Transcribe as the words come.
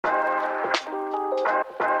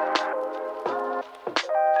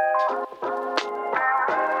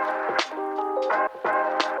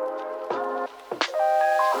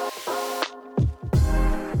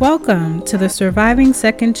Welcome to the Surviving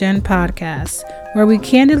Second Gen podcast, where we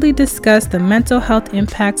candidly discuss the mental health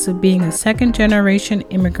impacts of being a second generation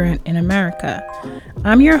immigrant in America.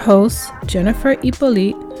 I'm your host, Jennifer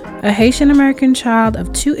Hippolyte, a Haitian American child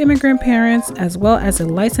of 2 immigrant parents, as well as a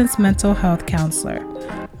licensed mental health counselor.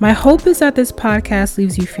 My hope is that this podcast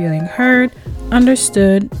leaves you feeling heard,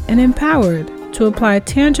 understood, and empowered to apply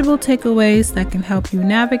tangible takeaways that can help you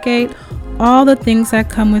navigate all the things that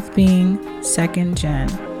come with being second gen.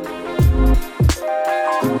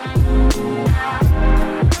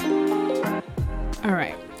 All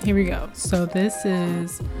right, here we go. So this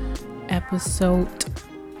is episode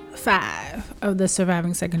 5 of the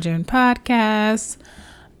Surviving Second Gen podcast.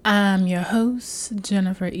 I'm your host,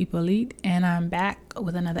 Jennifer Hippolyte, and I'm back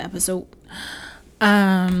with another episode.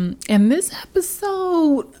 And this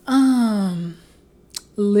episode,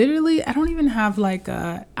 literally, I don't even have like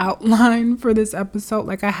a outline for this episode.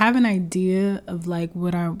 Like, I have an idea of like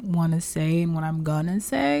what I want to say and what I'm gonna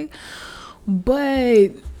say, but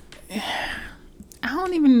I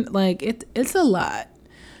don't even like it. It's a lot.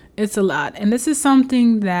 It's a lot. And this is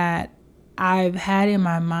something that I've had in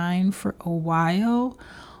my mind for a while,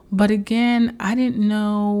 but again, I didn't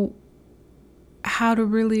know how to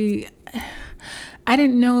really, I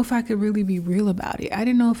didn't know if I could really be real about it. I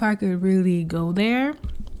didn't know if I could really go there.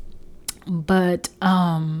 But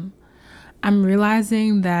I'm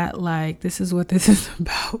realizing that like this is what this is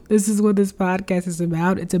about. This is what this podcast is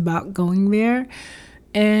about. It's about going there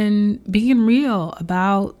and being real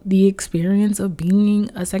about the experience of being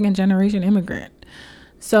a second generation immigrant.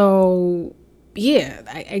 So yeah,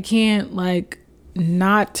 I can't like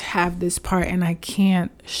not have this part, and I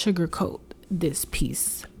can't sugarcoat this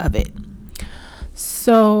piece of it.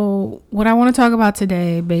 So what I want to talk about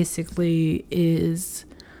today basically is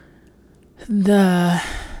the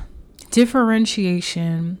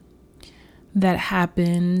differentiation that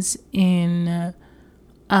happens in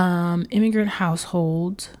immigrant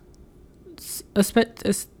households,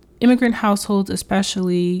 especially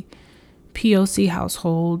POC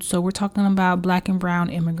households. So we're talking about Black and brown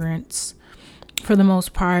immigrants for the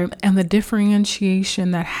most part, and the differentiation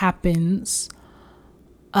that happens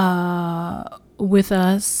with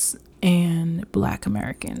us and Black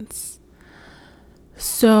Americans.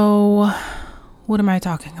 So what am I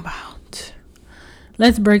talking about?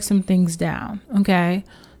 Let's break some things down, okay?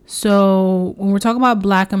 So when we're talking about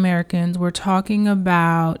Black Americans, we're talking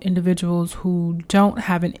about individuals who don't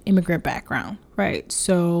have an immigrant background, right?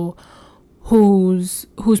 So whose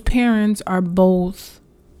parents are both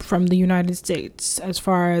from the United States, as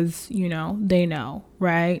far as, you know, they know,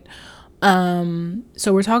 right? So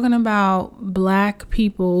we're talking about Black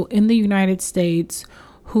people in the United States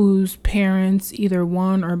whose parents, either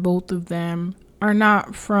one or both of them, are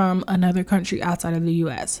not from another country outside of the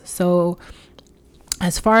US. So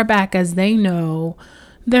as far back as they know,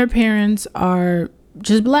 their parents are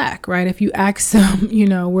just Black, right? If you ask them, you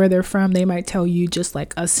know, where they're from, they might tell you just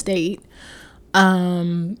like a state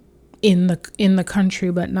in the country,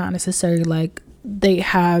 but not necessarily like they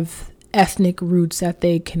have ethnic roots that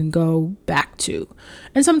they can go back to.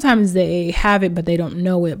 And sometimes they have it, but they don't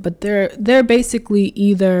know it. But they're basically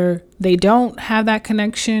either they don't have that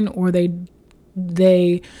connection, or they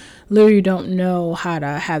literally don't know how to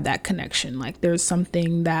have that connection. Like there's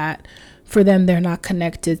something that for them, they're not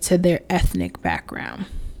connected to their ethnic background.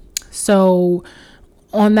 So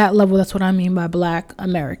on that level, that's what I mean by Black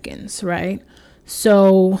Americans, right?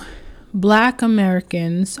 So Black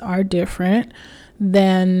Americans are different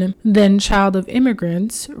than child of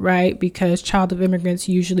immigrants, right? Because child of immigrants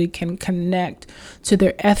usually can connect to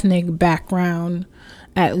their ethnic background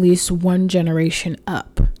at least one generation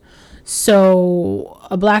up. So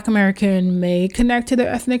a Black American may connect to their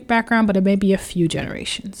ethnic background, but it may be a few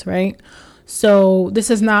generations, right? So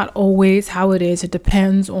this is not always how it is. It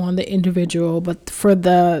depends on the individual, but for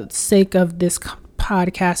the sake of this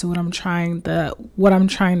podcast and what I'm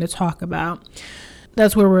trying to talk about,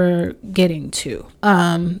 that's where we're getting to.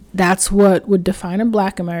 That's what would define a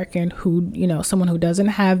Black American, who, you know, someone who doesn't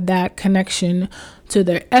have that connection to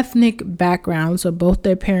their ethnic background. So both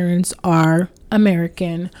their parents are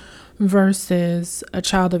American, versus a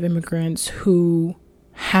child of immigrants who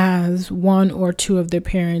has one or two of their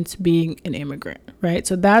parents being an immigrant, right?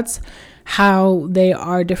 So that's how they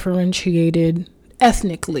are differentiated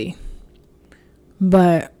ethnically.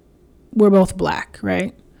 But we're both Black,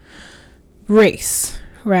 right? Race,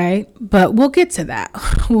 right? But we'll get to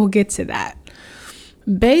that.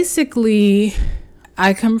 Basically,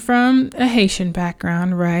 I come from a Haitian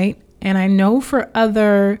background, right? And I know for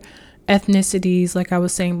other ethnicities, like I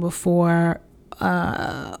was saying before,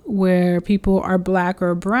 where people are black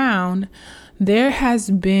or brown, there has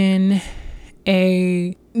been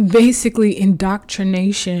a basically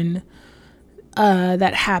indoctrination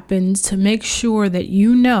that happens to make sure that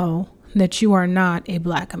you know that you are not a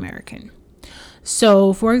black American.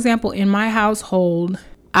 So, for example, in my household,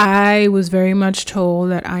 I was very much told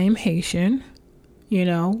that I am Haitian. You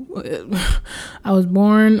know, I was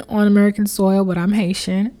born on American soil, but I'm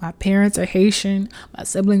Haitian. My parents are Haitian. My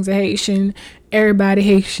siblings are Haitian. Everybody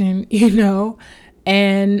Haitian, you know.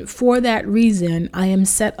 And for that reason, I am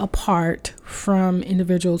set apart from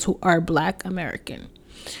individuals who are black American.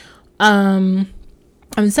 I'm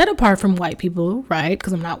set apart from white people, right?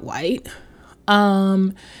 Because I'm not white.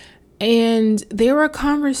 And there were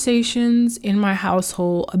conversations in my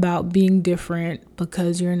household about being different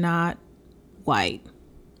because you're not white.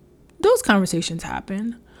 Those conversations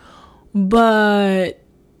happen. But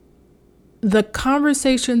the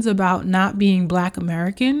conversations about not being black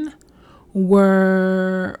American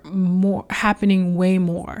were happening way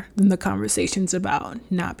more than the conversations about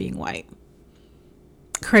not being white.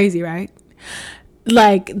 Crazy, right?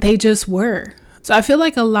 Like, they just were. So I feel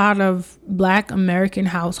like a lot of black American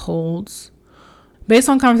households, based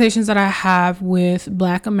on conversations that I have with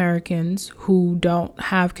black Americans who don't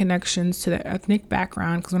have connections to their ethnic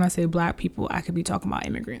background, because when I say black people, I could be talking about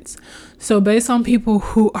immigrants. So based on people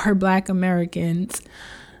who are black Americans,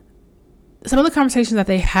 some of the conversations that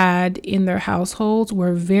they had in their households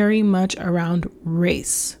were very much around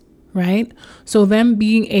race, right? So them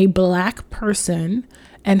being a black person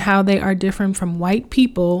and how they are different from white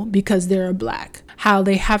people because they're black. How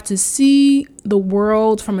they have to see the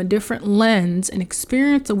world from a different lens and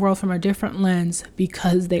experience the world from a different lens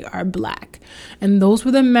because they are black. And those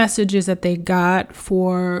were the messages that they got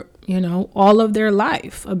for, all of their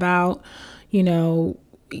life about,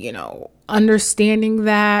 understanding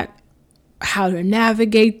that, how to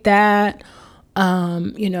navigate that,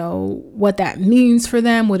 what that means for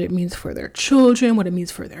them, what it means for their children, what it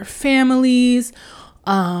means for their families,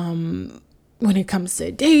 when it comes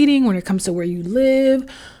to dating, when it comes to where you live,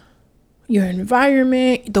 your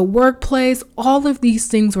environment, the workplace. All of these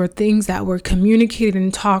things were things that were communicated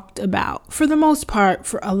and talked about, for the most part,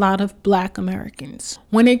 for a lot of black Americans.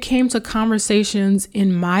 When it came to conversations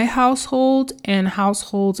in my household and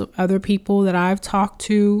households of other people that I've talked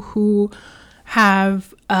to who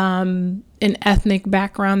have an ethnic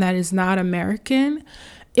background that is not American,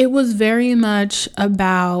 it was very much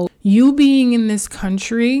about you being in this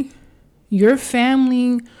country, your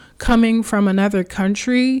family coming from another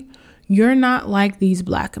country. You're not like these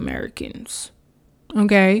black Americans,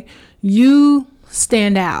 okay? You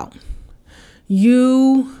stand out.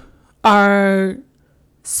 You are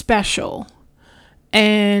special.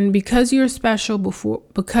 And because you're special,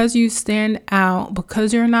 because you stand out,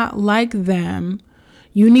 because you're not like them,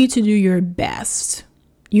 you need to do your best.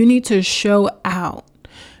 You need to show out.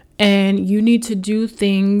 And you need to do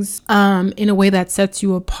things in a way that sets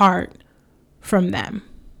you apart from them.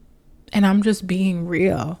 And I'm just being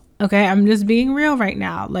real. Okay, I'm just being real right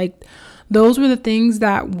now. Like, those were the things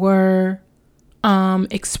that were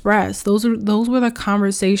expressed. Those were the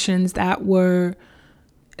conversations that were.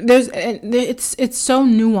 It's so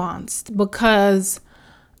nuanced, because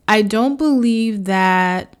I don't believe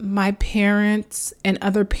that my parents and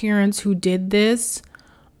other parents who did this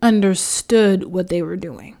understood what they were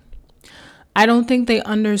doing. I don't think they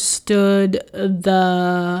understood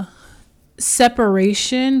the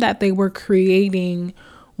separation that they were creating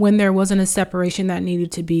when there wasn't a separation that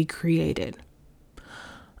needed to be created.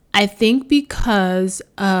 I think because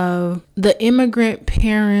of the immigrant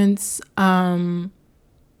parents'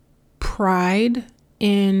 pride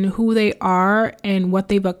in who they are and what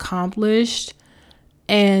they've accomplished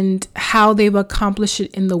and how they've accomplished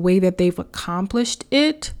it in the way that they've accomplished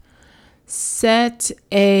it, set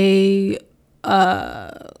a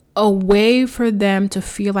way for them to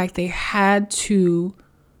feel like they had to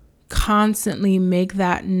constantly make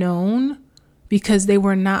that known because they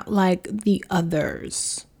were not like the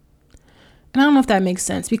others. And I don't know if that makes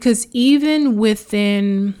sense, because even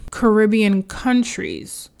within Caribbean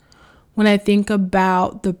countries, when I think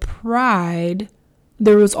about the pride,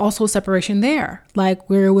 there was also separation there, like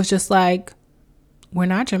where it was just like, we're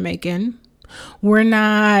not Jamaican, we're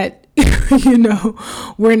not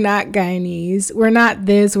we're not Guyanese, we're not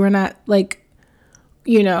this, we're not like,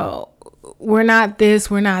 we're not this,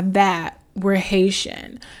 we're not that, we're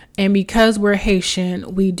Haitian. And because we're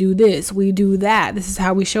Haitian, we do this, we do that. This is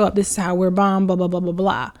how we show up. This is how we're bomb, blah, blah, blah, blah,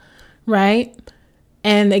 blah. Right?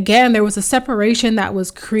 And again, there was a separation that was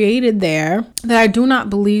created there that I do not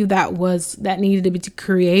believe that needed to be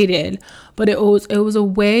created, but it was a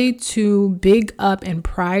way to big up and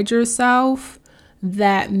pride yourself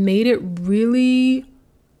that made it really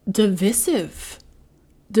divisive.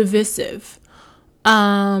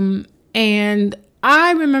 And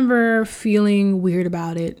I remember feeling weird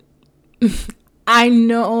about it. I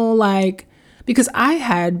know, like, because I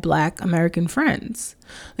had Black American friends.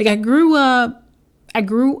 Like, I grew up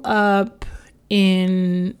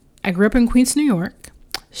in Queens, New York.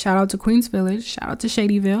 Shout out to Queens Village. Shout out to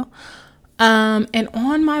Shadyville. And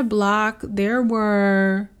on my block, we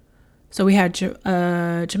had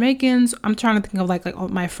Jamaicans. I'm trying to think of like all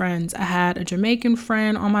my friends. I had a Jamaican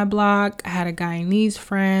friend on my block. I had a Guyanese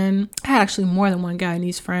friend. I had actually more than one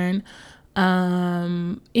Guyanese friend.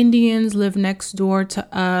 Indians lived next door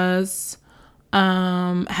to us.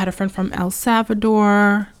 I had a friend from El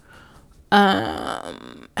Salvador. I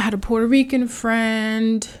had a Puerto Rican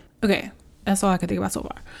friend. Okay, that's all I can think about so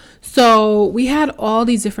far. So we had all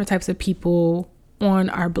these different types of people on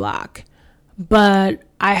our block. But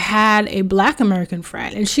I had a Black American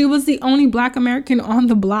friend, and she was the only Black American on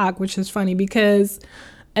the block, which is funny because,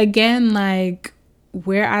 again, like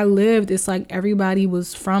where I lived, it's like everybody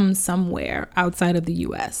was from somewhere outside of the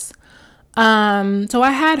U.S. So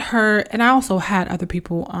I had her, and I also had other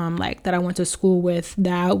people like that I went to school with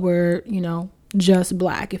that were, just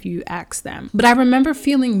Black if you ask them. But I remember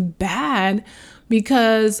feeling bad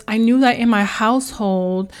because I knew that in my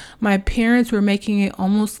household, my parents were making it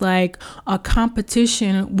almost like a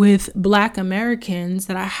competition with Black Americans,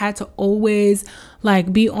 that I had to always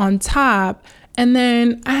like be on top. And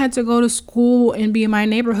then I had to go to school and be in my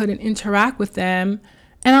neighborhood and interact with them.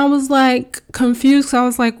 And I was like confused. So I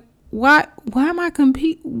was like, why am I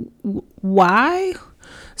competing? Why?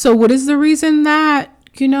 So what is the reason that,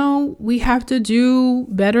 we have to do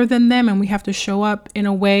better than them and we have to show up in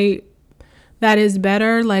a way that is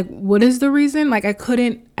better? Like, what is the reason? Like, I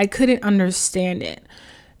couldn't understand it.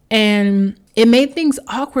 And it made things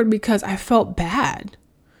awkward because I felt bad.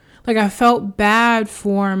 Like, I felt bad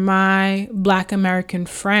for my Black American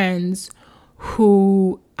friends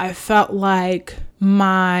who I felt like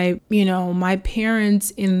my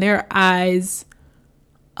parents in their eyes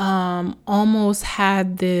almost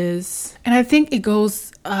had this. And I think it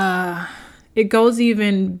goes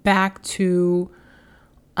even back to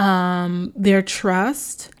their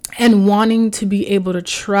trust and wanting to be able to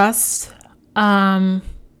trust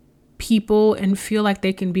people and feel like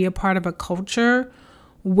they can be a part of a culture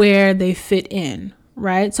where they fit in,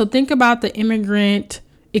 right? So think about the immigrant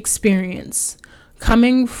experience.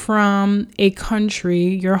 Coming from a country,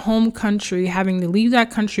 your home country, having to leave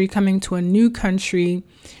that country, coming to a new country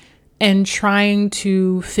and trying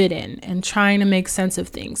to fit in and trying to make sense of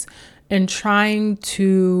things and trying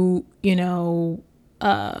to,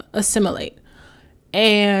 assimilate.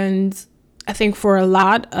 And I think for a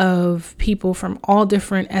lot of people from all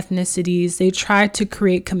different ethnicities, they try to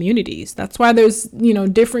create communities. That's why there's,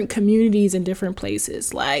 different communities in different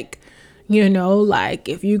places. Like, like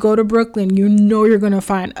if you go to Brooklyn, you're going to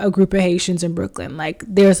find a group of Haitians in Brooklyn. Like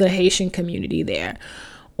there's a Haitian community there.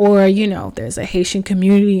 Or, there's a Haitian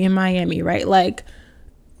community in Miami, right? Like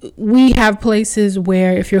we have places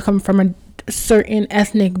where if you're coming from a certain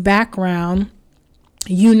ethnic background,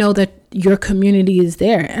 that your community is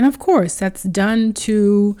there. And of course, that's done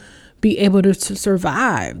to be able to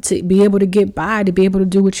survive, to be able to get by, to be able to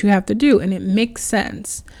do what you have to do. And it makes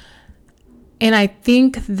sense. And I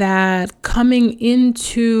think that coming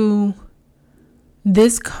into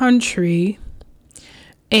this country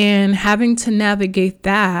and having to navigate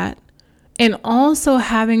that, and also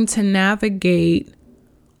having to navigate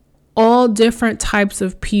all different types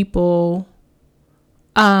of people,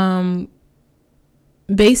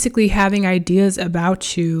 basically having ideas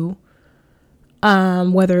about you,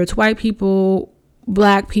 whether it's white people,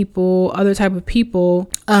 Black people, other type of people,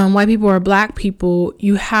 white people or Black people,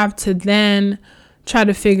 you have to then try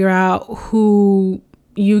to figure out who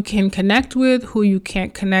you can connect with, who you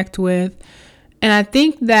can't connect with. And I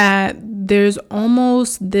think that there's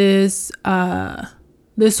almost this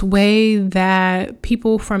way that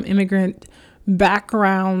people from immigrant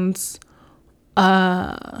backgrounds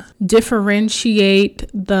differentiate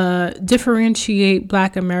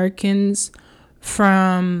Black Americans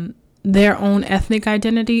from their own ethnic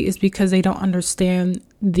identity is because they don't understand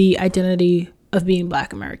the identity of being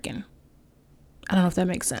Black American. I don't know if that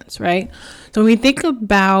makes sense, right? So when we think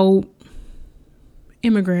about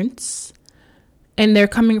immigrants and they're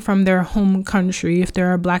coming from their home country, if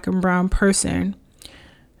they're a Black and brown person,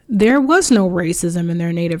 there was no racism in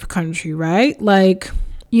their native country, right? Like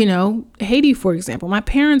Haiti, for example. My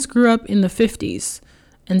parents grew up in the 50s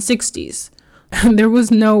and 60s. There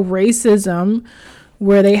was no racism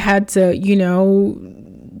where they had to,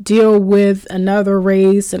 deal with another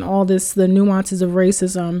race and all this, the nuances of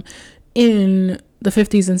racism in the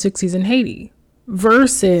 50s and 60s in Haiti.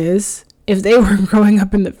 Versus if they were growing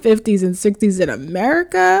up in the 50s and 60s in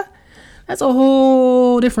America, that's a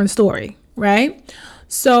whole different story, right?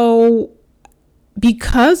 So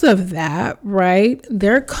because of that, right,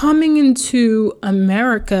 they're coming into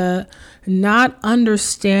America not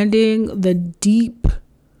understanding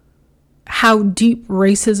how deep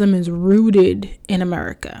racism is rooted in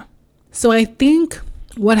America. So I think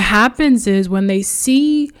what happens is when they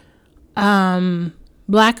see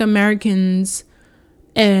Black Americans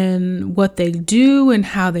and what they do and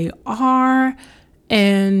how they are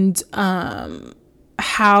and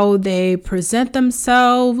how they present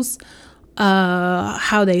themselves,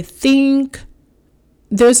 how they think,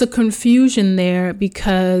 there's a confusion there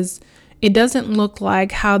because it doesn't look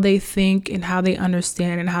like how they think and how they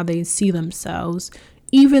understand and how they see themselves,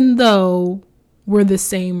 even though we're the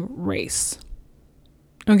same race.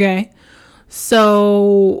 Okay?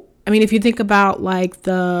 So, if you think about like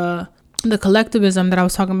the collectivism that I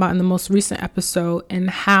was talking about in the most recent episode and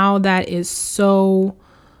how that is so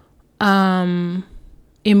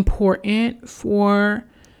important for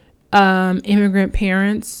immigrant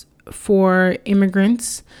parents, for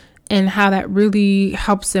immigrants, and how that really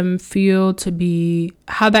helps them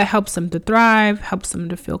how that helps them to thrive, helps them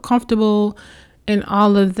to feel comfortable, and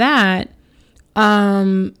all of that.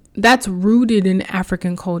 That's rooted in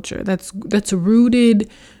African culture. That's rooted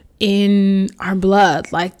in our blood.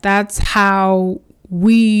 Like that's how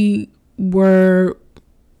we were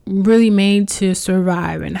really made to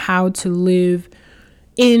survive and how to live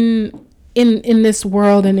in this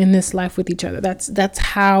world and in this life with each other. That's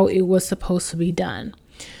how it was supposed to be done.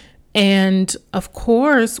 And of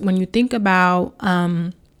course, when you think about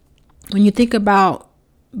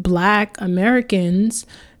Black Americans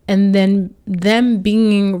and then them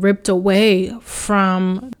being ripped away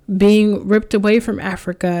from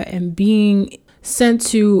Africa and being sent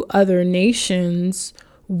to other nations,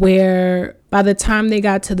 where by the time they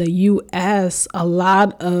got to the US, a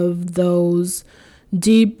lot of those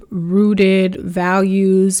deep rooted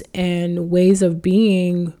values and ways of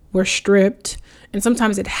being were stripped. And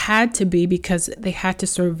sometimes it had to be because they had to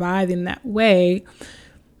survive in that way.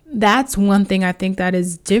 That's one thing I think that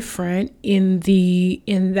is different in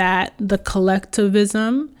that the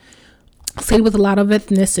collectivism stayed with a lot of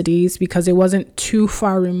ethnicities because it wasn't too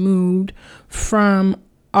far removed from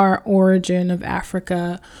our origin of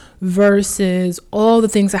Africa versus all the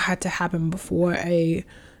things that had to happen before a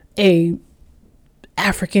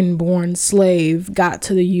African-born slave got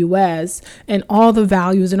to the U.S. and all the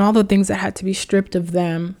values and all the things that had to be stripped of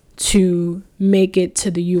them to make it to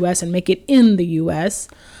the U.S. and make it in the U.S.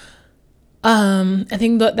 I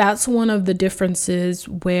think that's one of the differences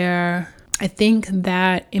where I think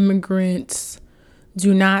that immigrants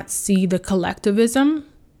do not see the collectivism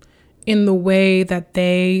in the way that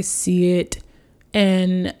they see it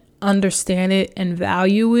and understand it and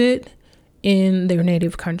value it in their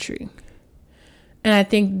native country. And I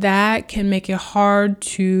think that can make it hard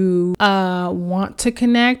to want to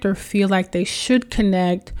connect or feel like they should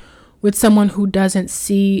connect with someone who doesn't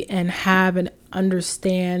see and have and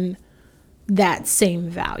understand that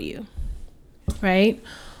same value, right?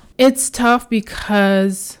 It's tough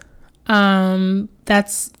because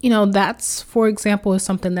that's, for example, is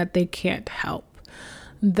something that they can't help.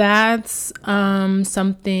 That's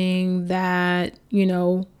something that,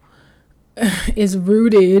 is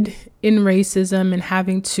rooted in racism and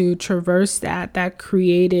having to traverse that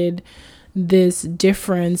created this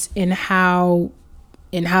difference in how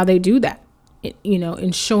they do that,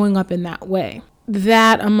 in showing up in that way.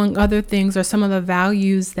 That, among other things, are some of the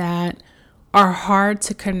values that are hard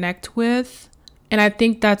to connect with. And I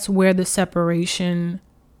think that's where the separation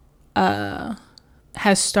has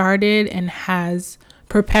started and has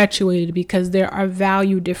perpetuated, because there are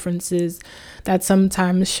value differences that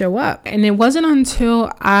sometimes show up. And it wasn't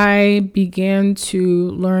until I began to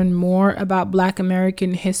learn more about Black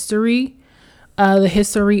American history, the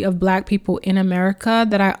history of Black people in America,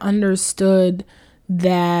 that I understood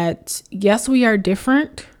that, yes, we are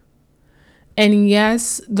different. And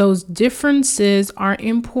yes, those differences are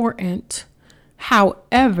important.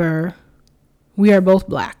 However, we are both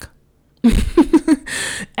Black.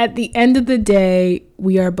 At the end of the day,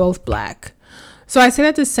 we are both Black. So I say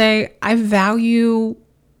that to say I value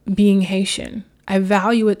being Haitian. I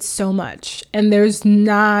value it so much. And there's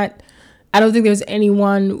not I don't think there's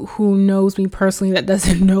anyone who knows me personally that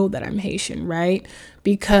doesn't know that I'm Haitian, right?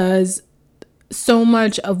 Because so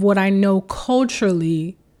much of what I know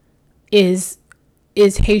culturally is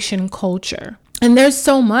Haitian culture. And there's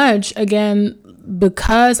so much, again,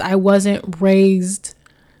 because I wasn't raised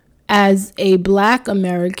as a Black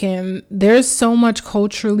American, there's so much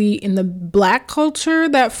culturally in the Black culture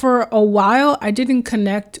that for a while I didn't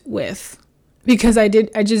connect with, because that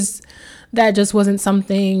just wasn't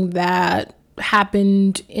something that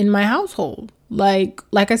happened in my household. Like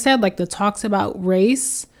I said, like the talks about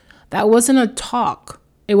race, that wasn't a talk.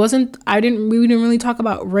 We didn't really talk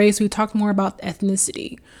about race. We talked more about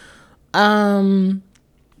ethnicity.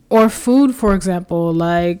 Or food, for example,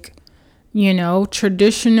 like,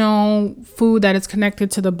 traditional food that is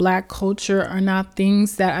connected to the Black culture are not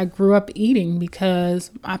things that I grew up eating,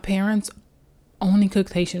 because my parents only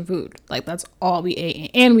cooked Haitian food. Like, that's all we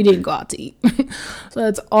ate, and we didn't go out to eat. So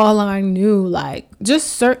that's all I knew. Like,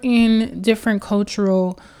 just certain different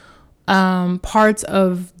cultural parts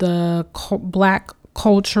of the Black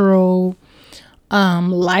cultural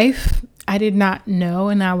life I did not know,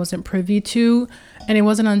 and I wasn't privy to. And it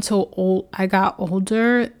wasn't until I got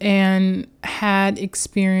older and had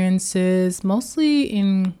experiences, mostly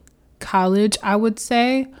in college, I would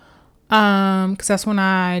say, because that's when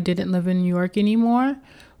I didn't live in New York anymore,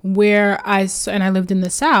 and I lived in the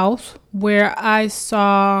South, where I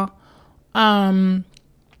saw the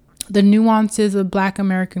nuances of Black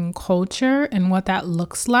American culture and what that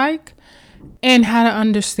looks like, and had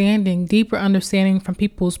a deeper understanding from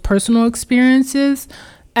people's personal experiences,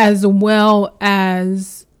 as well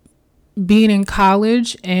as being in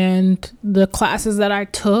college and the classes that I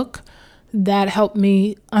took that helped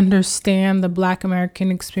me understand the Black American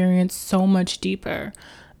experience so much deeper.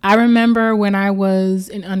 I remember when I was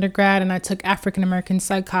in undergrad and I took African American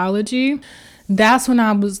psychology, that's when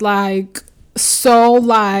I was like,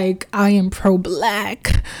 I am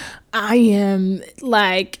pro-Black. I am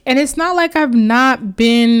like, and it's not like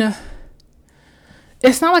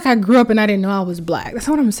it's not like I grew up and I didn't know I was Black. That's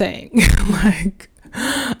not what I'm saying. Like,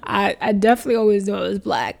 I definitely always knew I was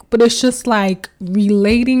Black, but it's just like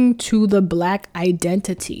relating to the Black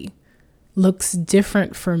identity looks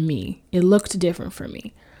different for me. It looked different for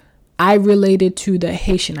me. I related to the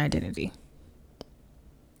Haitian identity,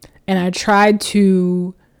 and I tried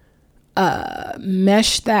to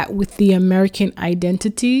mesh that with the American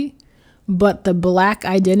identity, but the Black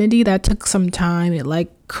identity, that took some time. It like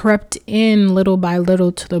crept in little by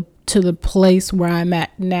little to the place where I'm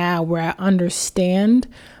at now, where I understand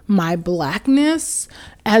my Blackness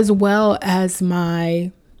as well as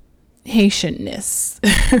my Haitianness.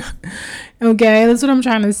 Okay, that's what I'm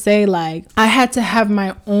trying to say. Like, I had to have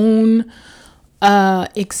my own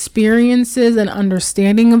experiences and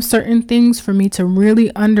understanding of certain things for me to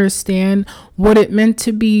really understand what it meant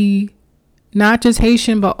to be not just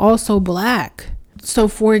Haitian, but also Black. So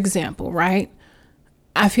for example, right,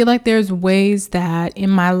 I feel like there's ways that in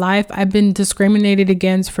my life I've been discriminated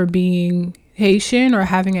against for being Haitian or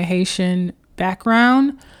having a Haitian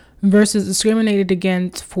background versus discriminated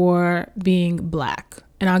against for being Black.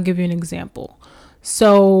 And I'll give you an example.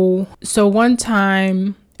 So one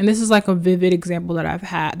time, and this is like a vivid example that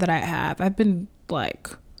I've been like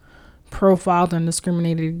profiled and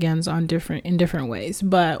discriminated against in different ways.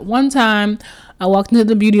 But one time I walked into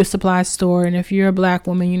the beauty supply store, and if you're a Black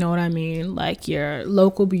woman, you know what I mean, like your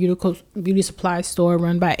local beauty supply store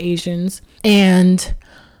run by Asians. And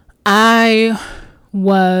I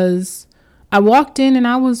walked in and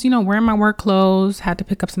I was, wearing my work clothes, had to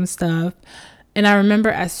pick up some stuff. And I remember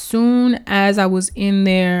as soon as I was in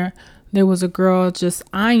there was a girl just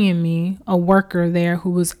eyeing me, a worker there who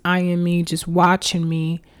was eyeing me, just watching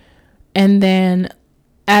me. And then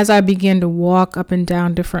as I began to walk up and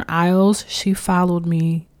down different aisles, she followed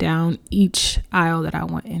me down each aisle that I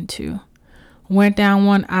went into. Went down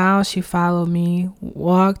one aisle, she followed me,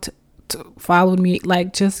 followed me,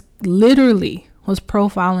 like just literally was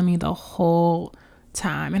profiling me the whole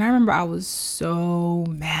time. And I remember I was so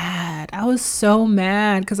mad.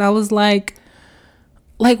 Because I was like,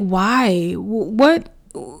 why? What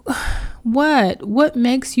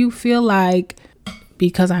makes you feel like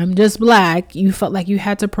because I'm just Black, you felt like you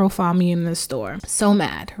had to profile me in the store? So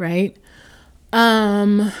mad, right?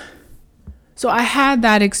 So I had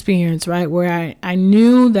that experience, right, where I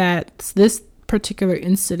knew that this particular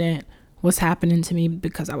incident was happening to me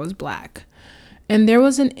because I was Black. And there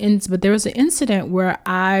was an incident where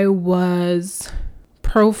I was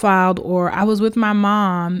profiled, or I was with my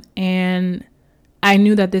mom, and I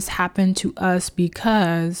knew that this happened to us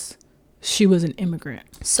because she was an immigrant.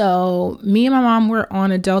 So me and my mom were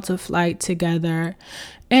on a Delta flight together,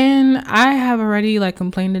 And I have already like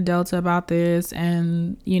complained to Delta about this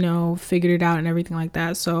and, figured it out and everything like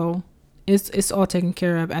that. So it's all taken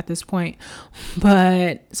care of at this point.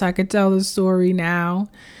 But so I could tell the story now.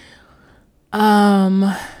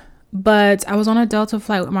 But I was on a Delta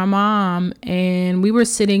flight with my mom, and we were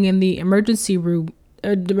sitting in the emergency row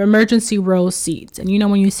seats. And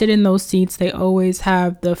when you sit in those seats, they always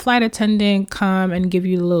have the flight attendant come and give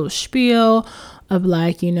you the little spiel of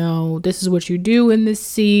like, this is what you do in this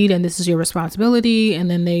seat and this is your responsibility. And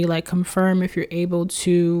then they like confirm if you're able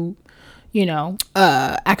to,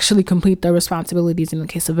 actually complete the responsibilities in the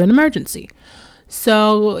case of an emergency.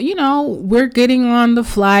 So, we're getting on the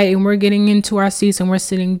flight and we're getting into our seats and we're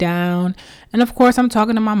sitting down. And of course, I'm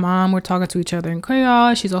talking to my mom. We're talking to each other in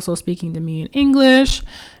Creole. She's also speaking to me in English.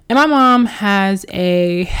 And my mom has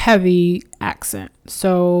a heavy accent.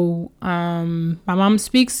 So my mom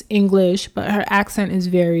speaks English, but her accent is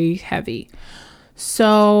very heavy.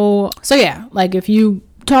 So yeah, like if you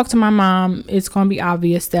talk to my mom, it's going to be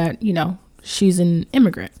obvious that, she's an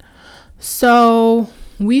immigrant. So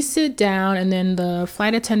we sit down and then the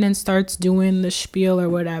flight attendant starts doing the spiel or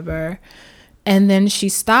whatever. And then she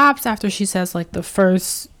stops after she says like the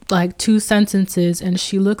first like 2 sentences, and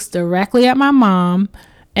she looks directly at my mom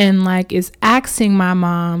and like is asking my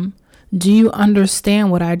mom, do you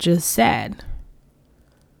understand what I just said?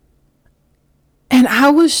 And I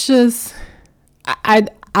was just,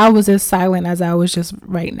 I was as silent as I was just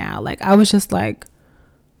right now. Like I was just like,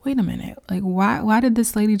 wait a minute, like why did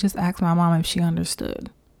this lady just ask my mom if she understood?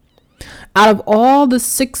 Out of all the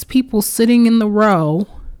 6 people sitting in the row,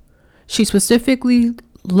 she specifically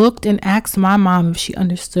looked and asked my mom if she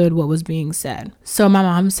understood what was being said. So my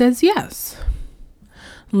mom says yes.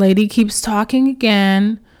 Lady keeps talking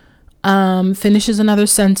again, finishes another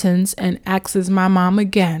sentence and asks my mom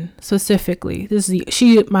again, specifically.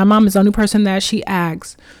 My mom is the only person that she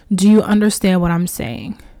asks, do you understand what I'm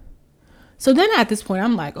saying? So then at this point,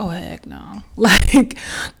 I'm like, oh, heck no. Like,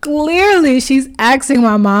 clearly she's asking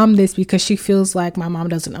my mom this because she feels like my mom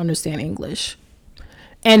doesn't understand English.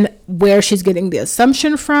 And where she's getting the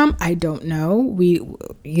assumption from, I don't know.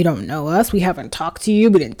 You don't know us. We haven't talked to you.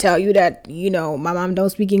 We didn't tell you that, my mom don't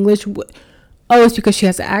speak English. Oh, it's because she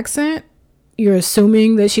has an accent? You're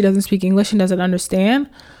assuming that she doesn't speak English and doesn't understand?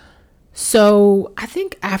 So I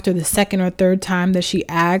think after the second or third time that she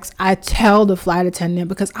asks, I tell the flight attendant,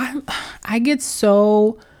 because I get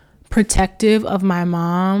so protective of my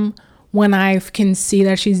mom when I can see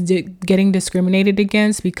that she's getting discriminated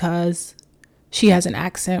against because she has an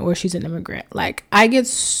accent or she's an immigrant. Like I get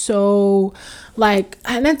so like,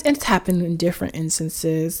 and it's happened in different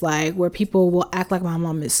instances, like where people will act like my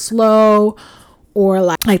mom is slow, or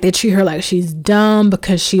like they treat her like she's dumb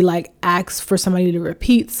because she like asks for somebody to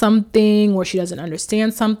repeat something or she doesn't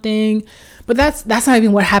understand something. But that's not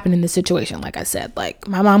even what happened in this situation. Like I said, like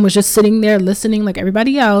my mom was just sitting there listening like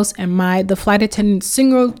everybody else, and the flight attendant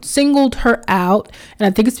singled her out. And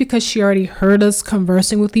I think it's because she already heard us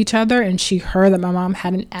conversing with each other and she heard that my mom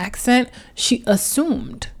had an accent. She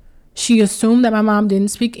assumed that my mom didn't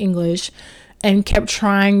speak English and kept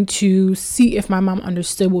trying to see if my mom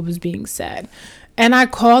understood what was being said. And I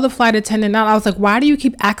called the flight attendant out. I was like, why do you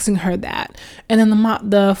keep asking her that? And then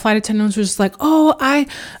the flight attendant was just like, oh,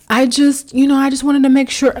 I just wanted to make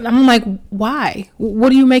sure. And I'm like, why?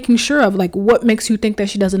 What are you making sure of? Like, what makes you think that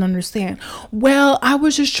she doesn't understand? Well, I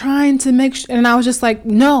was just trying to make sure. And I was just like,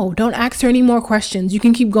 no, don't ask her any more questions. You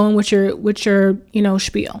can keep going with your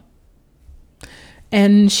spiel.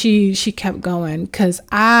 And she kept going because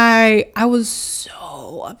I was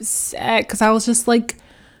so upset because I was just like,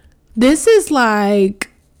 this is like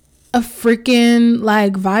a freaking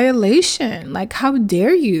like violation. Like, how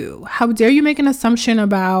dare you? How dare you make an assumption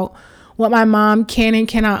about what my mom can and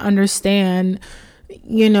cannot understand,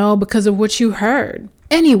 because of what you heard.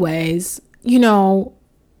 Anyways,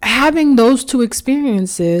 having those 2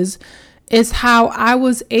 experiences is how I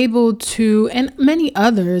was able to, and many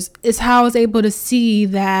others, is how I was able to see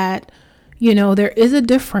that, there is a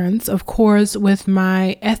difference, of course, with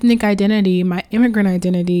my ethnic identity, my immigrant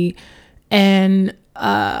identity, and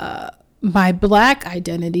my Black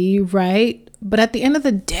identity, right? But at the end of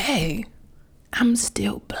the day, I'm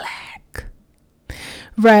still Black,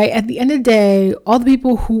 right? At the end of the day, all the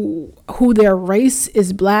people who their race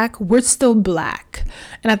is Black, we're still Black.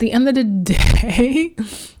 And at the end of the day,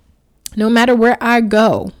 no matter where I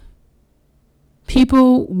go,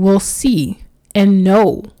 people will see and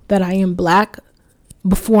know that I am Black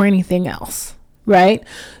before anything else, right?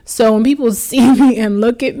 So when people see me and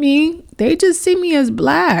look at me, they just see me as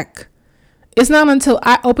Black. It's not until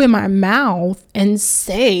I open my mouth and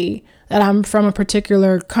say that I'm from a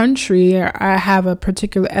particular country or I have a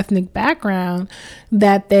particular ethnic background,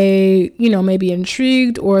 that they, may be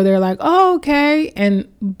intrigued, or they're like, oh, okay.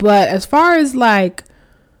 But as far as like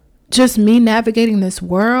just me navigating this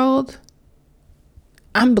world,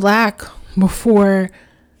 I'm Black before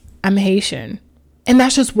I'm Haitian. And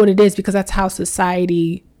that's just what it is, because that's how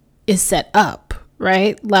society is set up,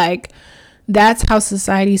 right? Like, that's how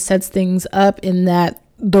society sets things up, in that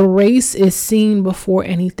the race is seen before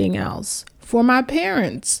anything else. For my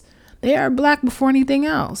parents, they are Black before anything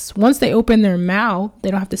else. Once they open their mouth,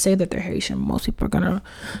 they don't have to say that they're Haitian. Most people are going to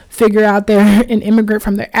figure out they're an immigrant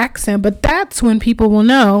from their accent, but that's when people will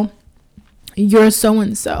know you're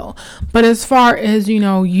so-and-so. But as far as,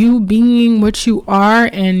 you being what you are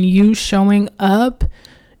and you showing up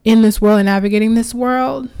in this world and navigating this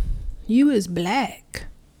world, you is Black.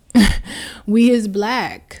 We is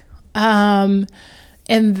Black. And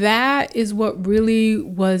that is what really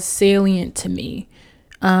was salient to me.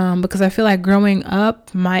 Because I feel like growing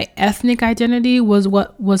up, my ethnic identity was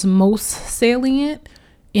what was most salient,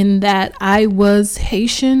 in that I was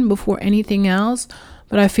Haitian before anything else.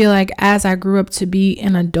 But I feel like as I grew up to be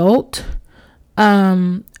an adult,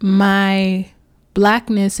 my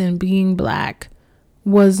Blackness and being Black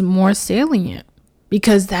was more salient,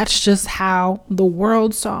 because that's just how the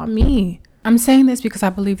world saw me. I'm saying this because I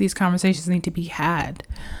believe these conversations need to be had.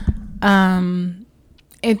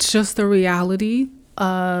 It's just the reality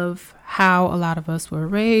of how a lot of us were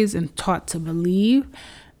raised and taught to believe.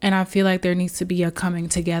 And I feel like there needs to be a coming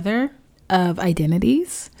together of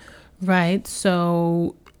identities. Right.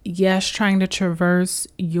 So, yes, trying to traverse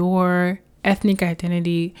your ethnic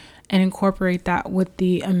identity and incorporate that with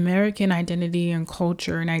the American identity and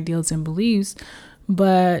culture and ideals and beliefs,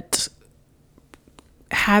 but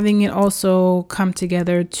having it also come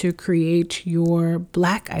together to create your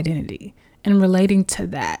Black identity and relating to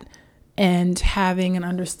that and having an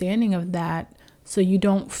understanding of that, so you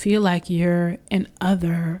don't feel like you're an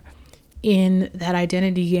other in that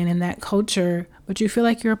identity and in that culture, but you feel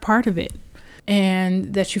like you're a part of it,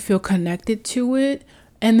 and that you feel connected to it,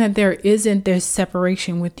 and that there isn't this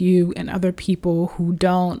separation with you and other people who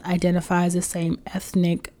don't identify as the same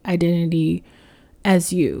ethnic identity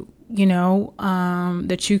as you,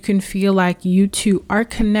 that you can feel like you two are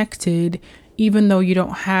connected, even though you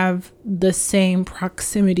don't have the same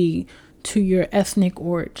proximity to your ethnic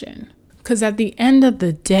origin. Because at the end of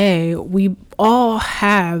the day, we all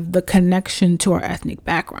have the connection to our ethnic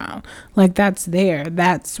background. Like, that's there,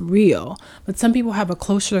 that's real. But some people have a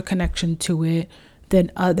closer connection to it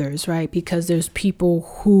than others, right? Because there's people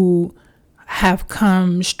who have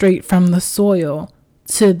come straight from the soil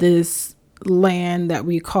to this land that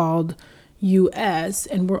we called US,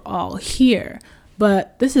 and we're all here.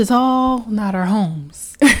 But this is all not our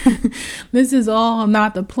homes. This is all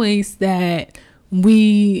not the place that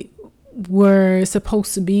we were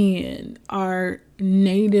supposed to be in. Our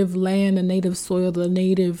native land, the native soil, the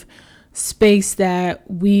native space that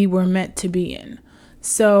we were meant to be in.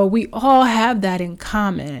 So we all have that in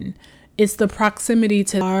common. It's the proximity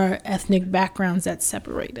to our ethnic backgrounds that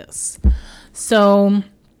separate us. So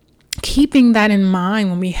keeping that in mind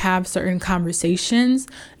when we have certain conversations,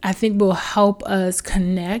 I think will help us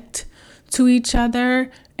connect to each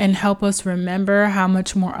other and help us remember how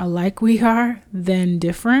much more alike we are than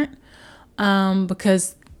different.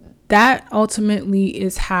 Because that ultimately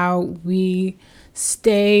is how we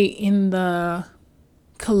stay in the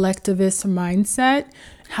collectivist mindset,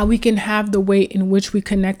 how we can have the way in which we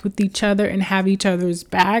connect with each other and have each other's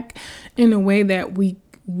back in a way that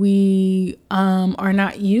we are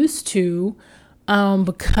not used to,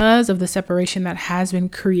 because of the separation that has been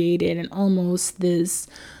created, and almost this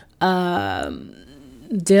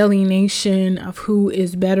delineation of who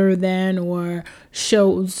is better than, or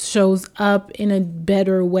shows up in a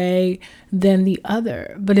better way than the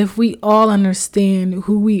other. But if we all understand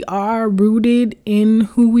who we are, rooted in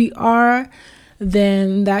who we are,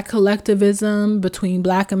 then that collectivism between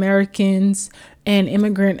Black Americans and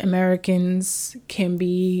immigrant Americans can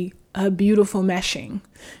be a beautiful meshing.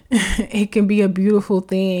 It can be a beautiful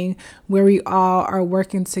thing where we all are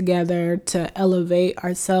working together to elevate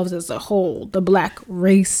ourselves as a whole, the Black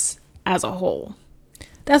race as a whole.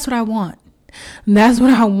 That's what I want. That's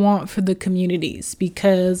what I want for the communities,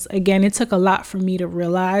 because again, it took a lot for me to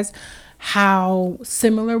realize how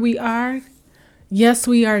similar we are. Yes,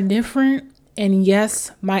 we are different. And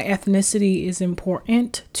yes, my ethnicity is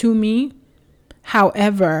important to me.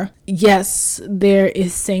 However, yes, there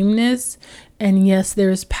is sameness, and yes, there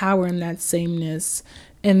is power in that sameness,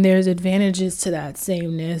 and there's advantages to that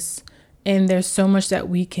sameness, and there's so much that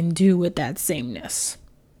we can do with that sameness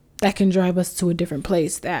that can drive us to a different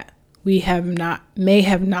place that may have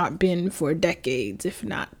not been for decades, if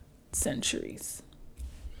not centuries.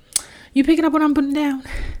 You picking up what I'm putting down?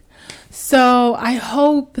 So I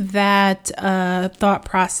hope that thought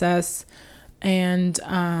process and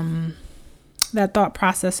that thought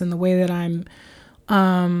process and the way that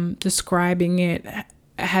I'm describing it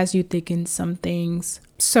has you thinking some things.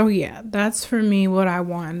 So yeah, that's for me what I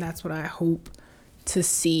want. That's what I hope to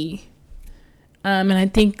see. And I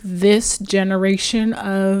think this generation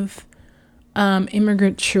of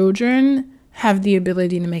immigrant children have the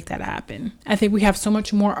ability to make that happen. I think we have so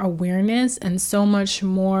much more awareness and so much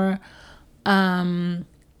more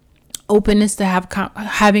openness to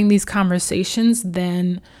having these conversations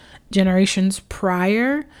than generations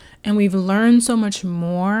prior. And we've learned so much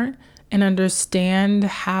more and understand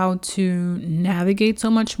how to navigate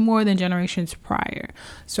so much more than generations prior.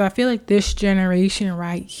 So I feel like this generation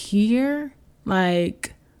right here,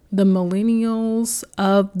 like the millennials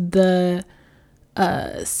of the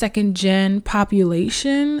second gen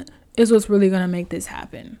population, is what's really going to make this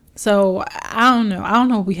happen. So I don't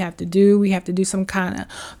know what we have to do. We have to do some kind of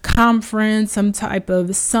conference, some type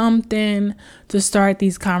of something to start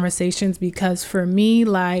these conversations, because for me,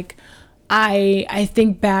 like, I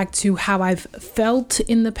think back to how I've felt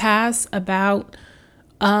in the past about,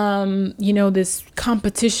 this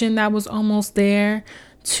competition that was almost there,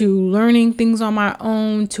 to learning things on my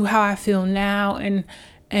own, to how I feel now,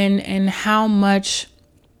 and how much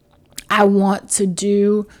I want to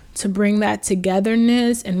do to bring that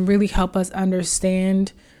togetherness and really help us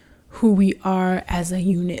understand who we are as a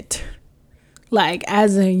unit. Like,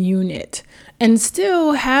 as a unit, and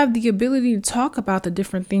still have the ability to talk about the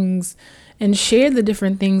different things and share the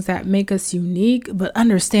different things that make us unique, but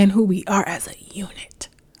understand who we are as a unit.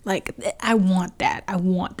 Like, I want that.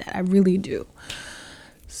 I really do.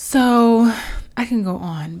 So I can go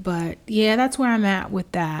on, but yeah, that's where I'm at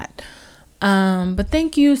with that. But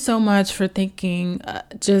thank you so much for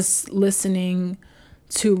just listening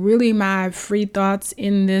to really my free thoughts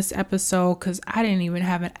in this episode, because I didn't even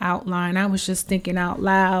have an outline. I was just thinking out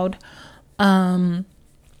loud.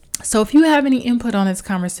 So if you have any input on this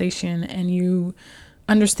conversation and you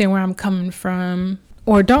understand where I'm coming from,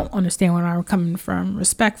 or don't understand where I'm coming from,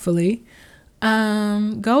 respectfully,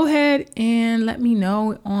 go ahead and let me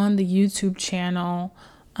know on the YouTube channel.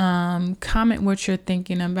 Comment what you're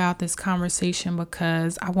thinking about this conversation,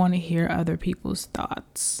 because I want to hear other people's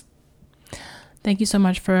thoughts. Thank you so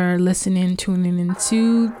much for tuning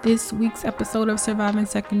into this week's episode of Surviving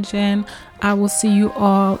Second Gen. I will see you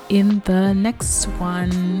all in the next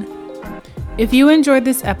one. If you enjoyed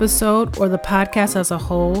this episode or the podcast as a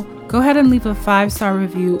whole, go ahead and leave a 5-star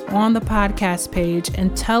review on the podcast page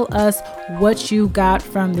and tell us what you got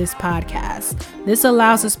from this podcast. This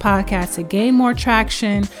allows this podcast to gain more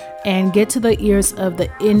traction and get to the ears of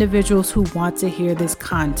the individuals who want to hear this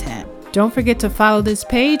content. Don't forget to follow this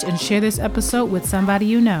page and share this episode with somebody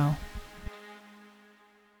you know.